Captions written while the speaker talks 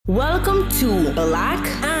Welcome to Black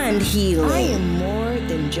and Healing. I am more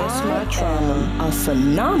than just my trauma. A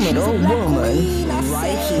phenomenal woman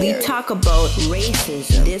right here. We talk about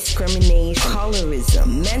racism, discrimination,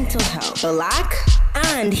 colorism, mental health, Black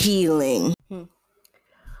and Healing.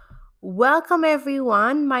 Welcome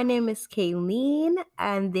everyone. My name is Kayleen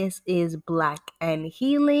and this is Black and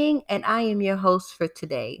Healing and I am your host for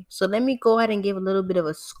today. So let me go ahead and give a little bit of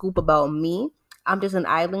a scoop about me. I'm just an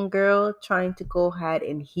island girl trying to go ahead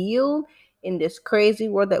and heal in this crazy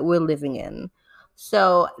world that we're living in.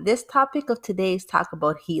 So this topic of today is talk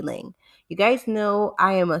about healing. You guys know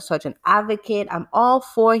I am such an advocate. I'm all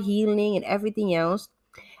for healing and everything else.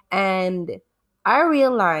 And I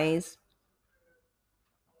realize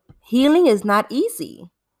healing is not easy.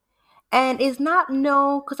 And it's not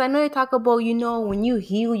because I know you talk about, when you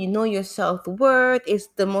heal, you know your self-worth. It's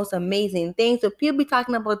the most amazing thing. So people be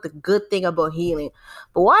talking about the good thing about healing.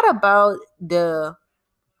 But what about the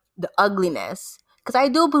ugliness? Because I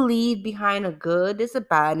do believe behind a good is a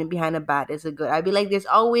bad and behind a bad is a good. I be like, there's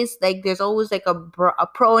always like a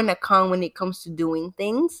pro and a con when it comes to doing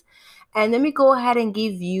things. And let me go ahead and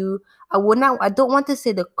give you, I don't want to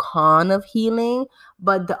say the con of healing,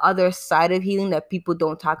 but the other side of healing that people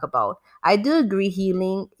don't talk about. I do agree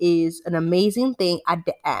healing is an amazing thing at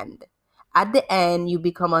the end. At the end, you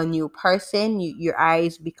become a new person. Your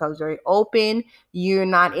eyes become very open. You're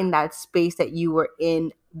not in that space that you were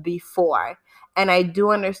in before. And I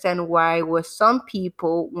do understand why with some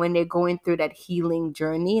people, when they're going through that healing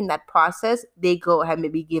journey in that process, they go ahead,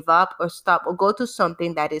 maybe give up or stop or go to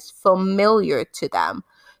something that is familiar to them.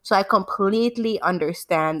 So I completely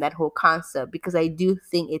understand that whole concept because I do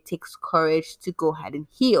think it takes courage to go ahead and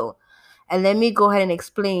heal. And let me go ahead and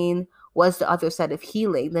explain what's the other side of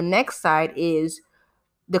healing. The next side is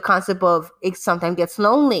the concept of it sometimes gets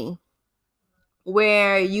lonely,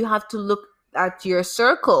 where you have to look at your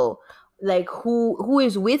circle, like who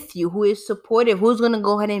is with you, who is supportive, who's going to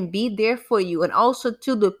go ahead and be there for you. And also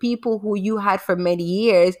to the people who you had for many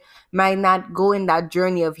years might not go in that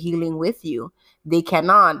journey of healing with you. They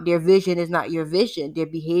cannot. Their vision is not your vision. Their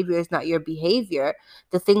behavior is not your behavior.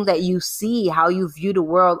 The things that you see, how you view the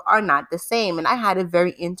world are not the same. And I had a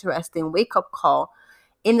very interesting wake-up call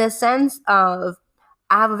in the sense of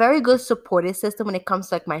I have a very good supportive system when it comes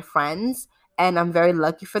to like my friends. And I'm very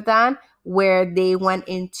lucky for that, where they went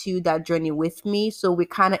into that journey with me. So we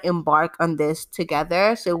kind of embarked on this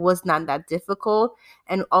together. So it was not that difficult.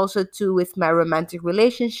 And also too, with my romantic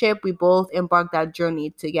relationship, we both embarked that journey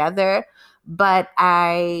together. But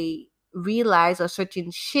I realized a certain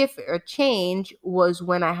shift or change was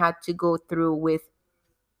when I had to go through with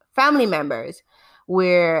family members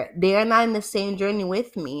where they are not in the same journey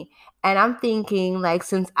with me. And I'm thinking, like,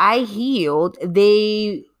 since I healed,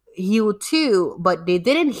 they healed too, but they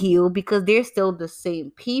didn't heal because they're still the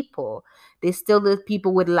same people. They're still the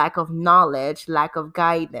people with lack of knowledge, lack of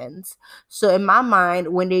guidance. So in my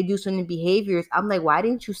mind, when they do certain behaviors, I'm like, why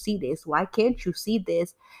didn't you see this? Why can't you see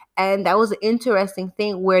this? And that was an interesting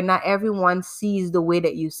thing where not everyone sees the way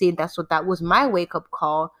that you see it. That was my wake-up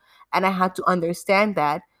call. And I had to understand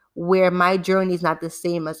that where my journey is not the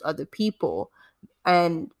same as other people.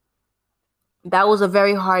 And that was a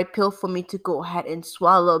very hard pill for me to go ahead and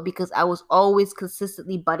swallow because I was always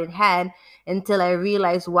consistently butting head until I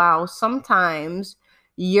realized, wow, sometimes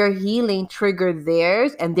your healing triggered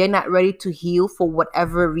theirs and they're not ready to heal for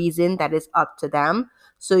whatever reason that is up to them.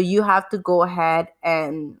 So you have to go ahead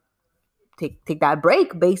and take that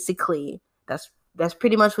break, basically. That's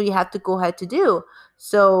pretty much what you have to go ahead to do.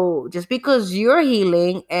 So just because you're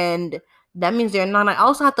healing and that means they're not, I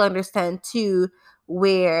also have to understand too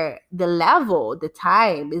where the level, the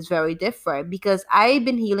time is very different because I've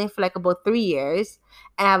been healing for like about 3 years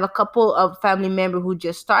and I have a couple of family members who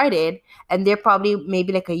just started and they're probably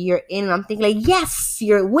maybe like a year in and I'm thinking like, yes,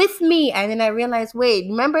 you're with me. And then I realized, wait,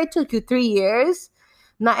 remember it took you 3 years?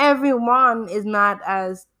 Not everyone is not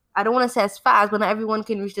as, I don't want to say as fast, but not everyone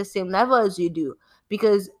can reach the same level as you do.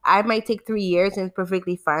 Because I might take 3 years and it's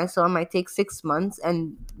perfectly fine. Some might take 6 months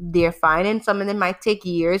and they're fine. And some of them might take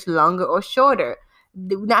years, longer or shorter.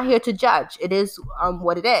 We're not here to judge. It is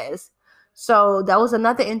what it is. So that was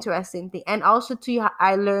another interesting thing. And also too,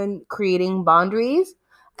 I learned creating boundaries.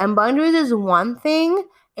 And boundaries is one thing.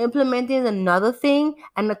 Implementing is another thing.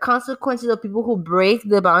 And the consequences of people who break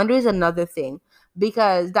the boundaries is another thing.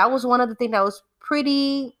 Because that was one of the things that was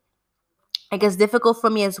pretty, I guess, difficult for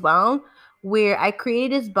me as well, where I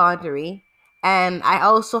created this boundary and I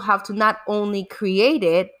also have to not only create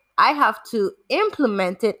it, I have to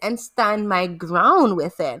implement it and stand my ground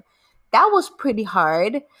with it. That was pretty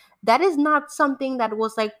hard. That is not something that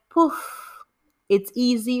was like, poof, it's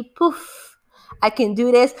easy, poof. I can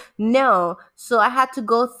do this. No. So I had to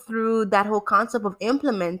go through that whole concept of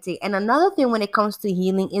implementing. And another thing when it comes to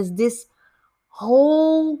healing is this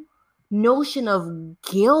whole notion of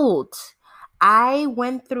guilt. I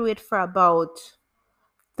went through it for about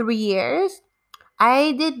 3 years.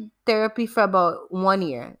 I did therapy for about 1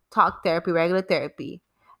 year, talk therapy, regular therapy.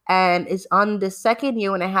 And it's on the second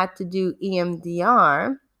year when I had to do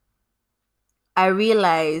EMDR, I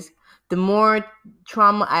realized the more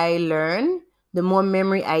trauma I learn, the more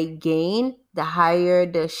memory I gain, the higher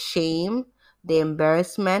the shame, the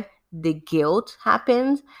embarrassment, the guilt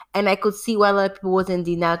happens. And I could see why a lot of people was in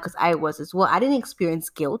denial because I was as well. I didn't experience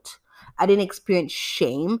guilt. I didn't experience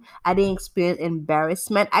shame. I didn't experience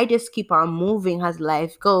embarrassment. I just keep on moving as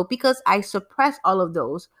life go because I suppressed all of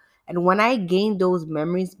those. And when I gained those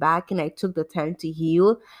memories back and I took the time to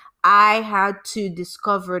heal, I had to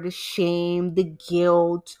discover the shame, the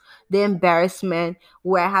guilt, the embarrassment,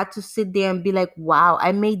 where I had to sit there and be like, wow,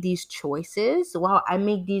 I made these choices. Wow, I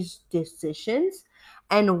made these decisions.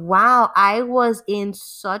 And wow, I was in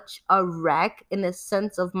such a wreck in the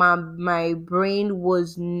sense of my brain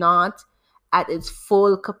was not at its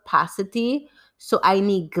full capacity. So I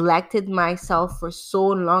neglected myself for so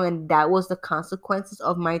long, and that was the consequences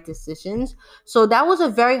of my decisions. So that was a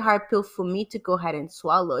very hard pill for me to go ahead and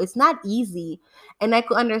swallow. It's not easy. And I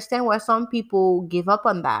could understand why some people give up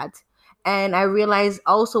on that. And I realized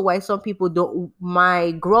also why some people don't,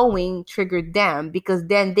 my growing triggered them because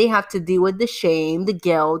then they have to deal with the shame, the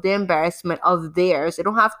guilt, the embarrassment of theirs. It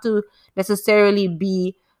don't have to necessarily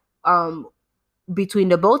be um between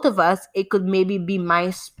the both of us. It could maybe be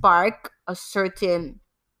my spark, a certain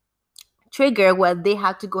trigger where they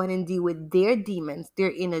have to go ahead and deal with their demons,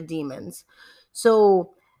 their inner demons.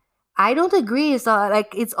 So I don't agree. It's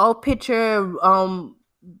like it's all picture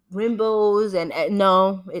rainbows and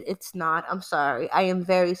no, it's not. I'm sorry. I am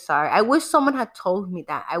very sorry. I wish someone had told me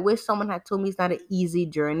that. I wish someone had told me it's not an easy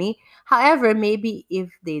journey. However, maybe if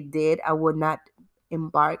they did, I would not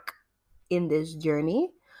embark in this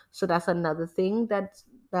journey. So that's another thing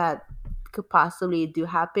that could possibly do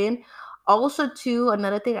happen. Also, too,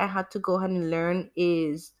 another thing I had to go ahead and learn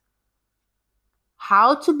is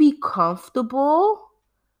how to be comfortable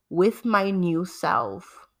with my new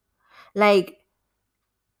self. Like,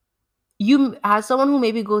 you, as someone who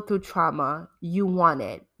maybe go through trauma, you want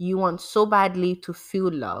it. You want so badly to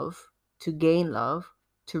feel love, to gain love,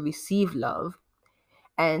 to receive love,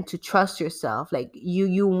 and to trust yourself. Like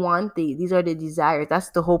you want these are the desires.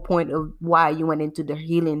 That's the whole point of why you went into the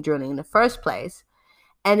healing journey in the first place.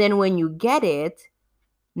 And then when you get it,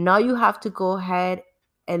 now you have to go ahead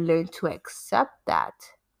and learn to accept that.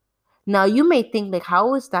 Now you may think like,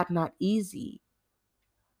 how is that not easy?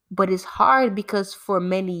 But it's hard because for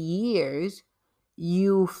many years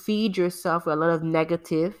you feed yourself with a lot of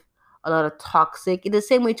negative, a lot of toxic. In the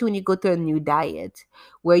same way too, when you go through a new diet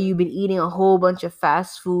where you've been eating a whole bunch of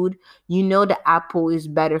fast food, you know the apple is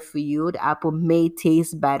better for you. The apple may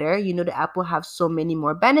taste better. You know the apple have so many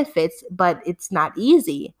more benefits, but it's not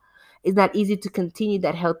easy. It's not easy to continue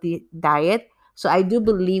that healthy diet. So I do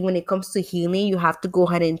believe when it comes to healing, you have to go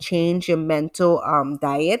ahead and change your mental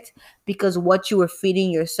diet because what you were feeding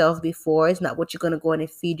yourself before is not what you're going to go in and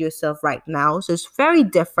feed yourself right now. So it's very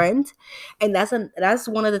different. And that's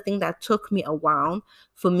one of the things that took me a while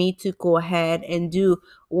for me to go ahead and do,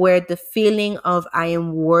 where the feeling of I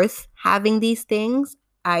am worth having these things.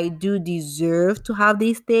 I do deserve to have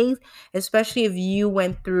these things, especially if you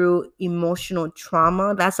went through emotional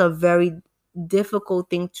trauma. That's a very difficult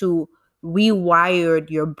thing to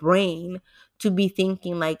rewired your brain to be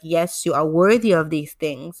thinking like, yes, you are worthy of these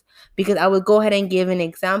things. Because I would go ahead and give an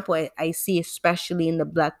example I see, especially in the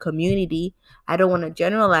Black community. I don't want to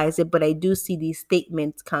generalize it, but I do see these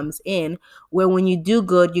statements comes in where when you do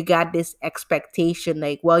good, you got this expectation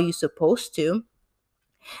like, well, you're supposed to.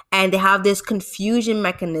 And they have this confusion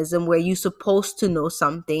mechanism where you're supposed to know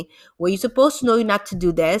something, where you're supposed to know not to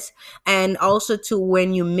do this. And also to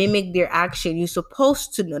when you mimic their action, you're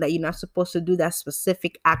supposed to know that you're not supposed to do that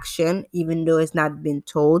specific action, even though it's not been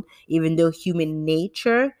told, even though human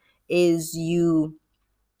nature is you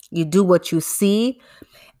do what you see.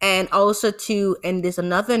 And also too, and there's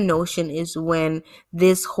another notion is when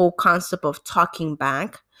this whole concept of talking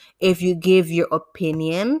back, if you give your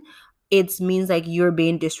opinion, it means like you're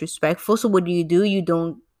being disrespectful. So what do? You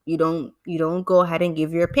don't go ahead and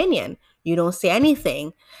give your opinion. You don't say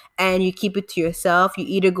anything and you keep it to yourself. You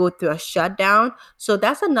either go through a shutdown. So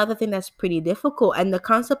that's another thing that's pretty difficult. And the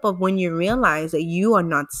concept of when you realize that you are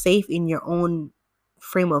not safe in your own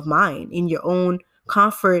frame of mind, in your own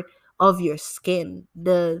comfort of your skin,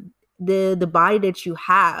 the body that you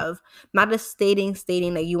have, not just stating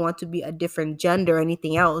that you want to be a different gender or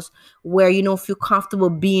anything else, where you don't feel comfortable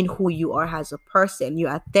being who you are as a person,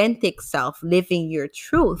 your authentic self, living your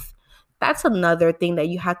truth. That's another thing that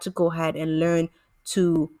you have to go ahead and learn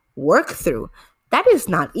to work through. That is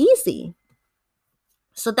not easy.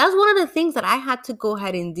 So that's one of the things that I had to go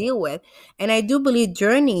ahead and deal with. And I do believe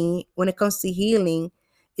journey when it comes to healing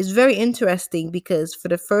is very interesting, because for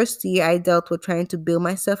the first year I dealt with trying to build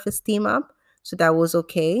my self-esteem up. So that was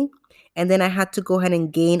okay. And then I had to go ahead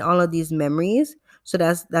and gain all of these memories. So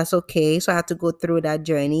that's okay. So I had to go through that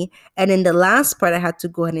journey. And then the last part I had to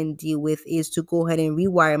go ahead and deal with is to go ahead and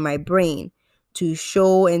rewire my brain to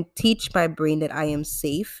show and teach my brain that I am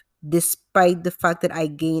safe, despite the fact that I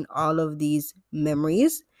gain all of these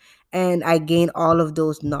memories and I gain all of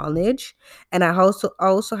those knowledge. And I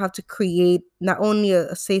also have to create not only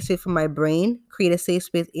a safe space for my brain, create a safe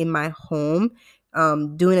space in my home,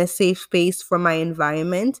 doing a safe space for my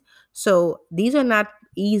environment. So these are not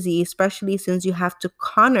easy, especially since you have to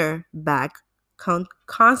counter back,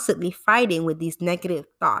 constantly fighting with these negative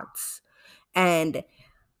thoughts. And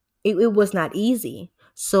it was not easy.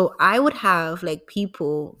 So I would have like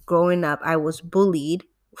people growing up, I was bullied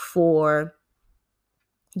for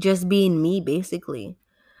just being me, basically.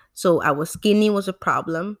 So I was skinny was a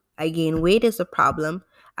problem. I gained weight is a problem.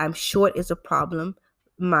 I'm short is a problem.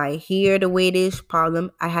 My hair, the way it is,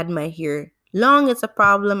 problem. I had my hair long is a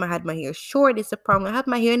problem. I had my hair short is a problem. I had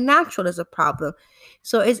my hair natural is a problem.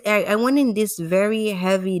 So I went in this very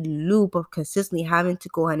heavy loop of consistently having to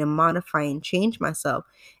go ahead and modify and change myself.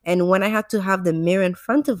 And when I had to have the mirror in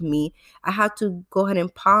front of me, I had to go ahead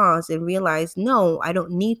and pause and realize, no, I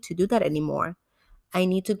don't need to do that anymore. I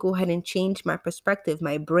need to go ahead and change my perspective,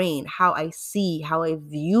 my brain, how I see, how I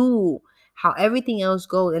view, how everything else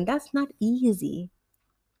goes. And that's not easy.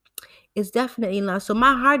 It's definitely not. So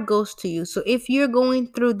my heart goes to you. So if you're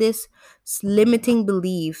going through this limiting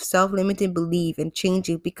belief, self-limiting belief and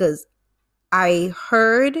changing, because I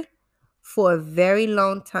heard for a very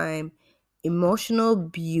long time, emotional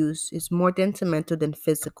abuse is more detrimental than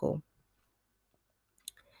physical.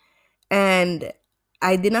 And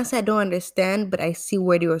I did not say I don't understand, but I see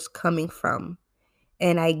where they was coming from.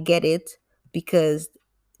 And I get it, because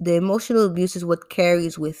the emotional abuse is what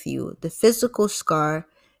carries with you. The physical scar,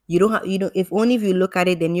 if only if you look at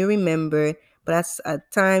it, then you remember. But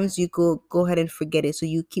at times you go ahead and forget it. So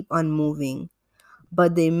you keep on moving.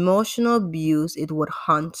 But the emotional abuse is what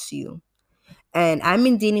haunts you. And I'm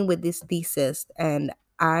in dealing with this thesis, and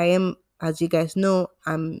I am, as you guys know,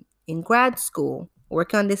 I'm in grad school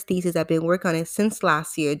working on this thesis. I've been working on it since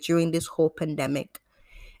last year during this whole pandemic.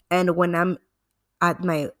 And when I'm at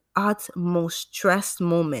my utmost stressed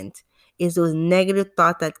moment, is those negative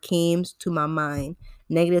thoughts that came to my mind.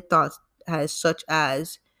 Negative thoughts as such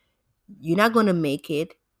as, you're not going to make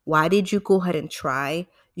it. Why did you go ahead and try?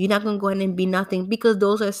 You're not going to go ahead and be nothing. Because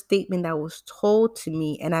those are statements that was told to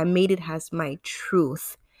me, and I made it as my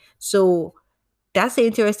truth. So that's the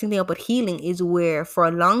interesting thing about healing, is where for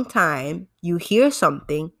a long time you hear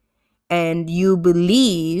something and you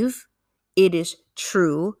believe it is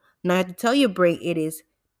true. Now you have to tell your brain it is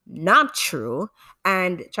not true,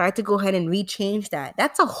 and try to go ahead and rechange that.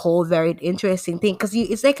 That's a whole very interesting thing, because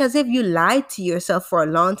it's like as if you lied to yourself for a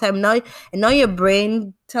long time now, and now your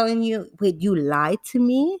brain telling you, wait, you lied to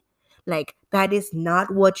me? Like, that is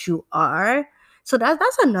not what you are. So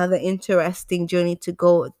that's another interesting journey to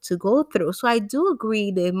go through. So I do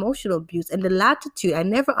agree, the emotional abuse and the latitude. I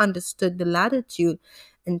never understood the latitude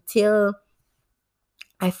until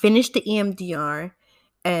I finished the EMDR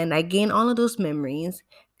and I gained all of those memories,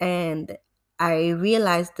 and I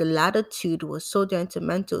realized the latitude was so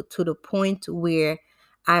detrimental to the point where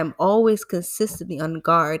I'm always consistently on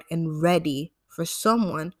guard and ready for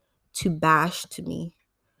someone to bash to me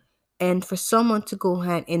and for someone to go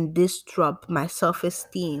ahead and disrupt my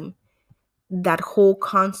self-esteem, that whole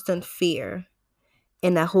constant fear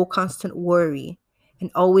and that whole constant worry,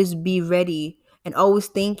 and always be ready and always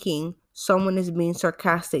thinking someone is being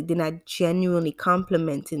sarcastic, they're not genuinely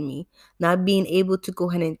complimenting me, not being able to go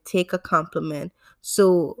ahead and take a compliment.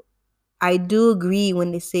 So I do agree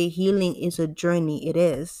when they say healing is a journey. It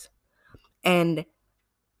is. And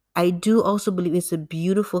I do also believe it's a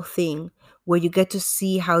beautiful thing where you get to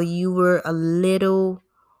see how you were a little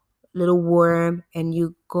worm and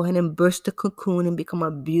you go ahead and burst the cocoon and become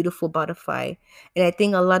a beautiful butterfly. And I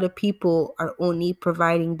think a lot of people are only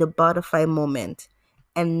providing the butterfly moment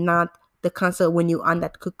and not the concept when you're on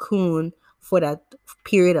that cocoon for that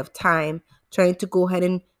period of time, trying to go ahead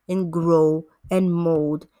and grow and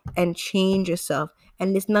mold and change yourself.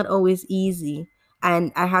 And it's not always easy.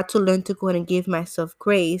 And I had to learn to go ahead and give myself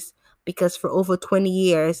grace because for over 20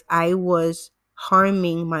 years, I was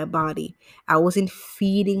harming my body. I wasn't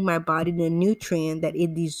feeding my body the nutrient that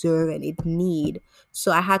it deserved and it need.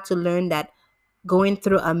 So I had to learn that going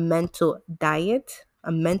through a mental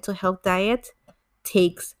health diet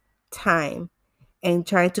takes time, and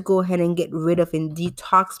trying to go ahead and get rid of and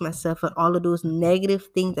detox myself and all of those negative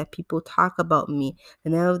things that people talk about me,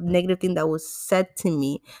 the negative thing that was said to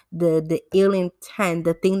me, the ill intent,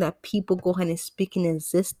 the thing that people go ahead and speak in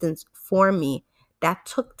existence for me. That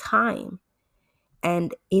took time,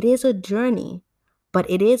 and it is a journey, but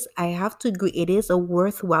I have to agree, it is a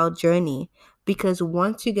worthwhile journey, because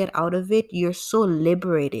once you get out of it, you're so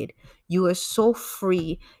liberated. You are so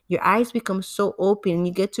free. Your eyes become so open, and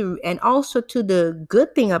you get to, and also to the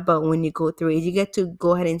good thing about when you go through it, you get to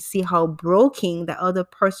go ahead and see how broken the other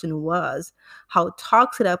person was, how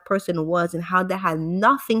toxic that person was, and how that had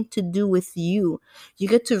nothing to do with you. You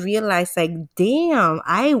get to realize, like, damn,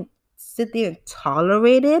 I sit there and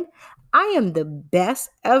tolerate it. I am the best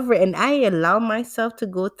ever, and I allow myself to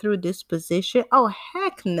go through this position. Oh,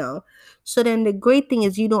 heck no. So then the great thing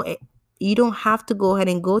is you don't have to go ahead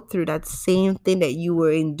and go through that same thing that you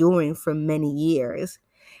were enduring for many years.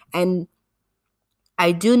 And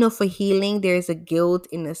I do know for healing there's a guilt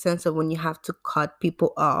in the sense of when you have to cut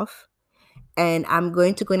people off. And I'm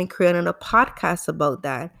going to go and create another podcast about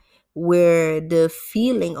that, where the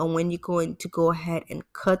feeling on when you're going to go ahead and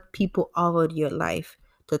cut people out of your life,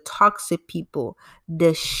 the toxic people,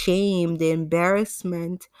 the shame, the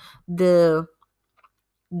embarrassment, the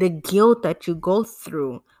guilt that you go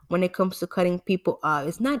through when it comes to cutting people off.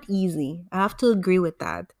 It's not easy. I have to agree with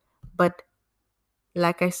that. But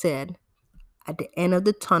like I said, at the end of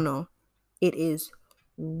the tunnel, it is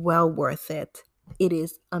well worth it. It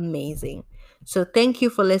is amazing. So thank you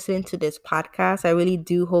for listening to this podcast. I really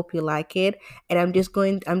do hope you like it. And I'm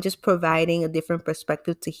just providing a different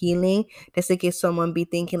perspective to healing. Just in case someone be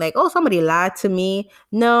thinking like, oh, somebody lied to me.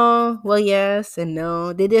 No, well, yes and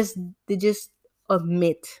no. They just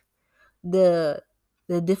omit the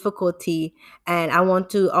difficulty. And I want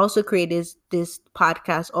to also create this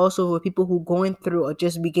podcast also for people who going through or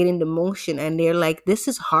just beginning the motion, and they're like, this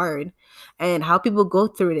is hard, and how people go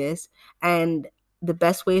through this, and the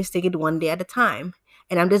best way is to take it one day at a time.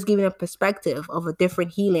 And I'm just giving a perspective of a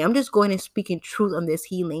different healing. I'm just going and speaking truth on this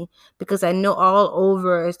healing, because I know all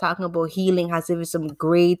over is talking about healing as if it's some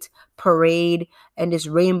great parade and this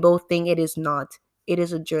rainbow thing. It is not. It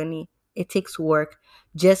is a journey. It takes work.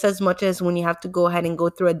 Just as much as when you have to go ahead and go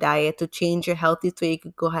through a diet to change your healthy so you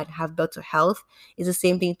could go ahead and have better health, it's the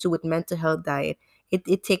same thing too with mental health diet.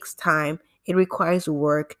 It takes time. It requires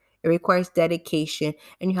work. It requires dedication,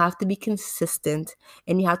 and you have to be consistent,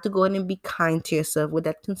 and you have to go in and be kind to yourself with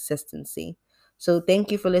that consistency. So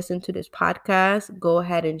thank you for listening to this podcast. Go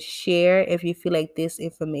ahead and share if you feel like this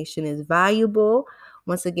information is valuable.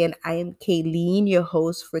 Once again, I am Kayleen, your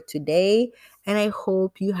host for today, and I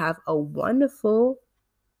hope you have a wonderful,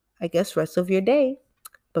 rest of your day.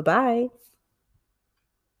 Bye-bye.